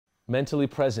Mentally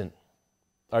present.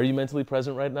 Are you mentally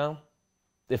present right now?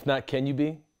 If not, can you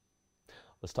be?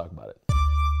 Let's talk about it.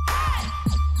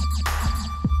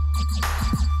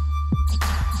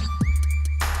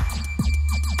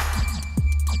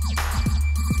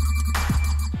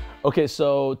 Okay,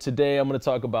 so today I'm going to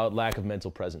talk about lack of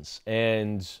mental presence.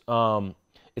 And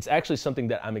it's actually something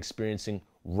that I'm experiencing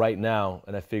right now,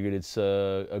 and I figured it's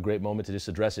a great moment to just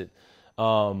address it.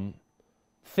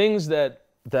 Things that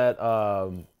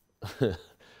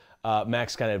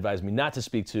Max kind of advised me not to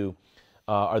speak to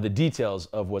are the details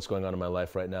of what's going on in my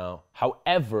life right now.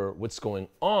 However, what's going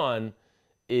on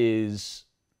is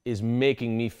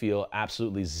making me feel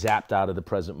absolutely zapped out of the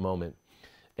present moment.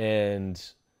 And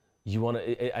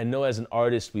I know as an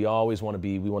artist, we always want to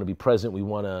be present. We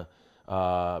want to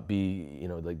be,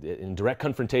 like in direct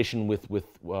confrontation with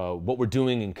what we're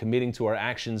doing and committing to our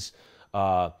actions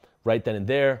right then and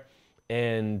there.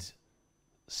 And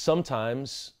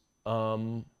sometimes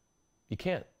you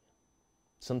can't.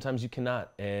 Sometimes you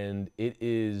cannot, and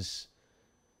it's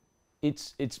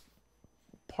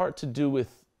part to do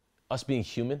with us being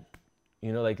human.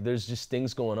 Like there's just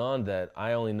things going on that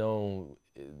I only know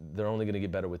they're only going to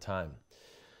get better with time,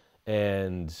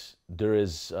 and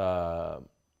there's a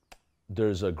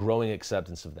growing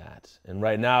acceptance of that. And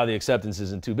right now the acceptance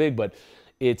isn't too big, but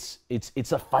it's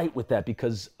a fight with that,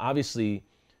 because obviously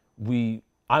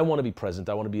I want to be present.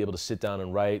 I want to be able to sit down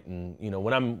and write, and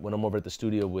when I'm over at the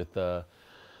studio with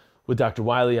Dr.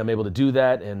 Wiley, I'm able to do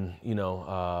that. And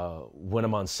when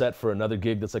I'm on set for another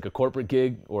gig that's like a corporate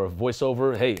gig or a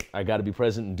voiceover, hey, I got to be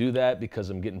present and do that because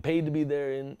I'm getting paid to be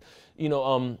there. And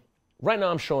right now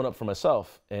I'm showing up for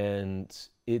myself, and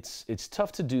it's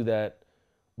tough to do that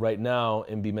right now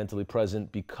and be mentally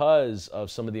present because of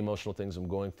some of the emotional things I'm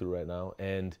going through right now.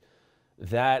 And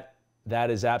that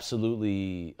is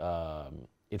absolutely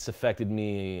it's affected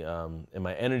me and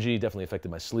my energy, definitely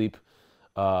affected my sleep.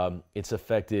 It's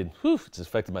affected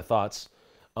my thoughts.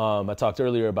 I talked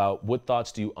earlier about what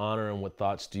thoughts do you honor and what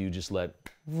thoughts do you just let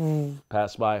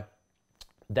pass by.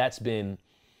 That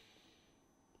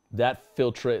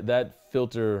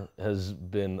filter has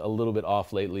been a little bit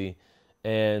off lately,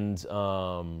 and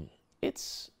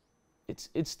it's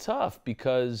tough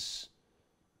because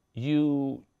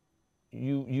you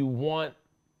want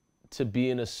to be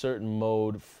in a certain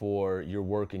mode for your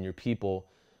work and your people.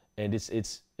 And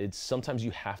it's sometimes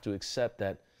you have to accept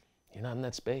that you're not in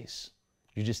that space.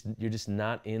 You're just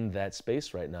not in that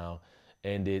space right now.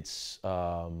 And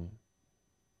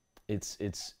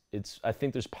I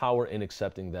think there's power in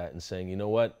accepting that and saying, you know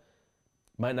what,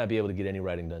 might not be able to get any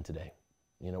writing done today.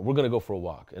 We're gonna go for a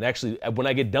walk. And actually, when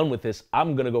I get done with this,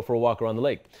 I'm gonna go for a walk around the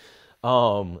lake.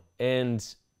 And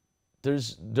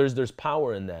there's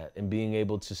power in that, and being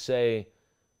able to say,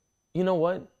 you know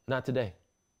what, not today.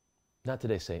 Not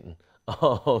today, Satan.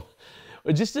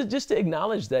 Just to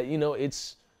acknowledge that,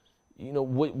 it's,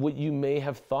 what you may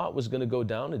have thought was going to go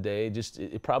down today,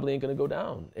 it probably ain't going to go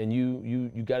down. And you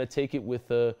got to take it with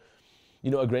a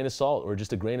grain of salt, or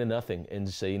just a grain of nothing, and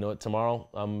just say,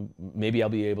 tomorrow, maybe I'll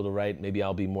be able to write, maybe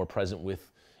I'll be more present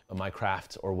with my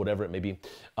craft or whatever it may be.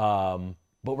 But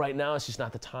right now it's just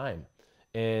not the time.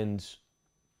 And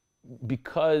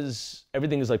because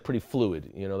everything is like pretty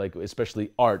fluid, like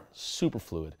especially art, super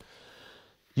fluid.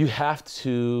 You have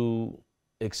to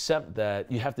accept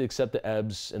that. You have to accept the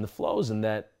ebbs and the flows. And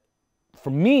that, for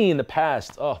me in the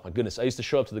past, oh my goodness, I used to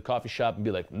show up to the coffee shop and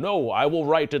be like, no, I will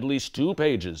write at least 2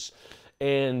 pages.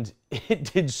 And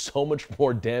it did so much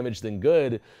more damage than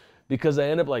good, because I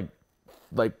end up like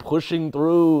pushing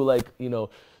through 2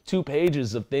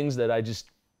 pages of things that I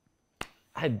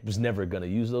was never gonna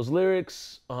use those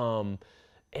lyrics. And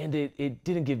it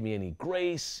didn't give me any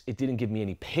grace. It didn't give me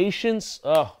any patience.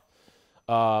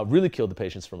 Really killed the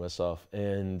patience for myself.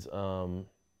 And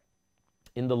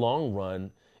in the long run,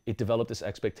 it developed this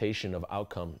expectation of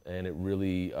outcome, and it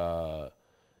really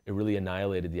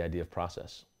annihilated the idea of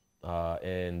process.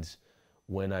 And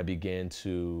when I began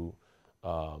to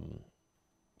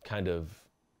kind of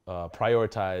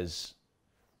prioritize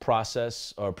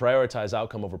process, or prioritize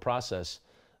outcome over process,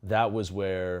 that was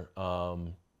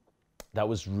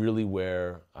really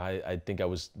where I think I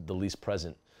was the least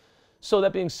present. So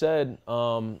that being said,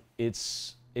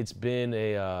 it's been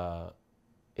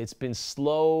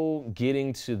slow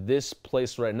getting to this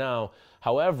place right now.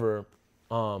 However,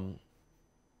 I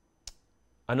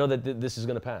know that this is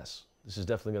going to pass. This is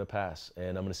definitely going to pass,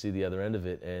 and I'm going to see the other end of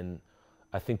it. And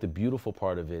I think the beautiful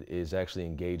part of it is actually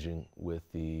engaging with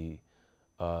the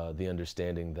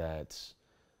understanding that,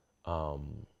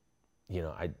 I'm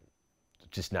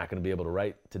just not going to be able to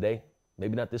write today.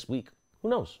 Maybe not this week. Who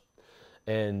knows?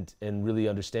 and really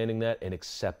understanding that and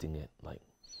accepting it. Like,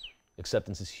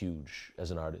 acceptance is huge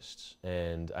as an artist.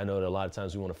 And I know that a lot of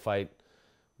times we want to fight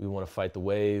the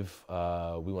wave,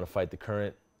 we want to fight the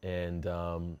current, and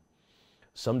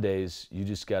some days you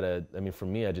just gotta, I mean, for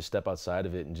me, I just step outside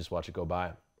of it and just watch it go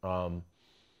by.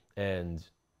 And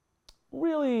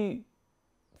really,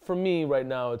 for me right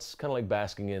now, it's kind of like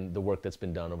basking in the work that's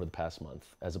been done over the past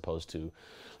month, as opposed to,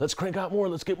 let's crank out more,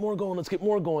 let's get more going, let's get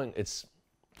more going. It's,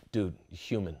 dude,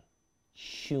 human.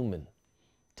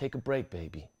 Take a break,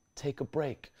 baby. Take a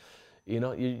break. You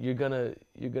know, you're gonna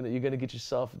get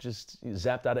yourself just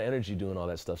zapped out of energy doing all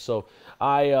that stuff. So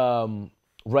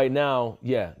right now,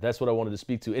 yeah, that's what I wanted to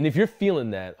speak to. And if you're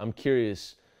feeling that, I'm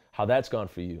curious how that's gone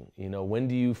for you. You know, when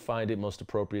do you find it most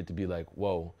appropriate to be like,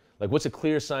 whoa, like what's a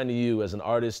clear sign to you as an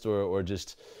artist or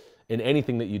just in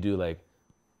anything that you do, like,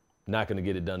 not gonna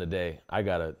get it done today. I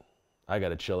gotta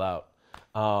chill out.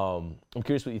 I'm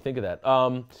curious what you think of that.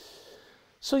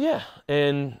 So yeah,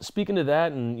 and speaking to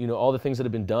that, and you know, all the things that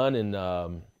have been done, and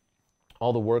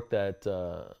all the work that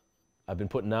I've been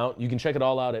putting out, you can check it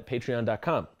all out at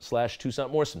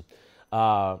patreon.com/ToussaintMorrison.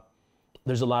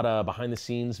 There's a lot of behind the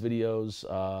scenes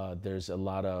videos. There's a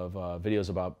lot of videos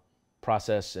about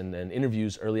process and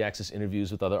interviews, early access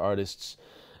interviews with other artists,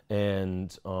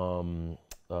 and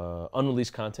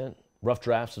unreleased content, rough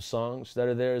drafts of songs that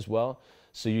are there as well.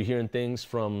 So you're hearing things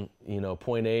from, you know,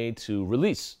 point A to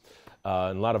release.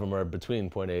 And a lot of them are between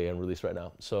point A and release right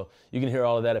now. So you can hear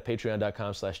all of that at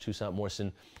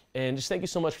patreon.com/ToussaintMorrison. And just thank you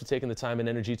so much for taking the time and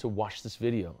energy to watch this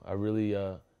video. I really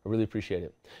appreciate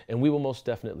it. And we will most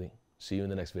definitely see you in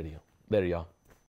the next video. Later, y'all.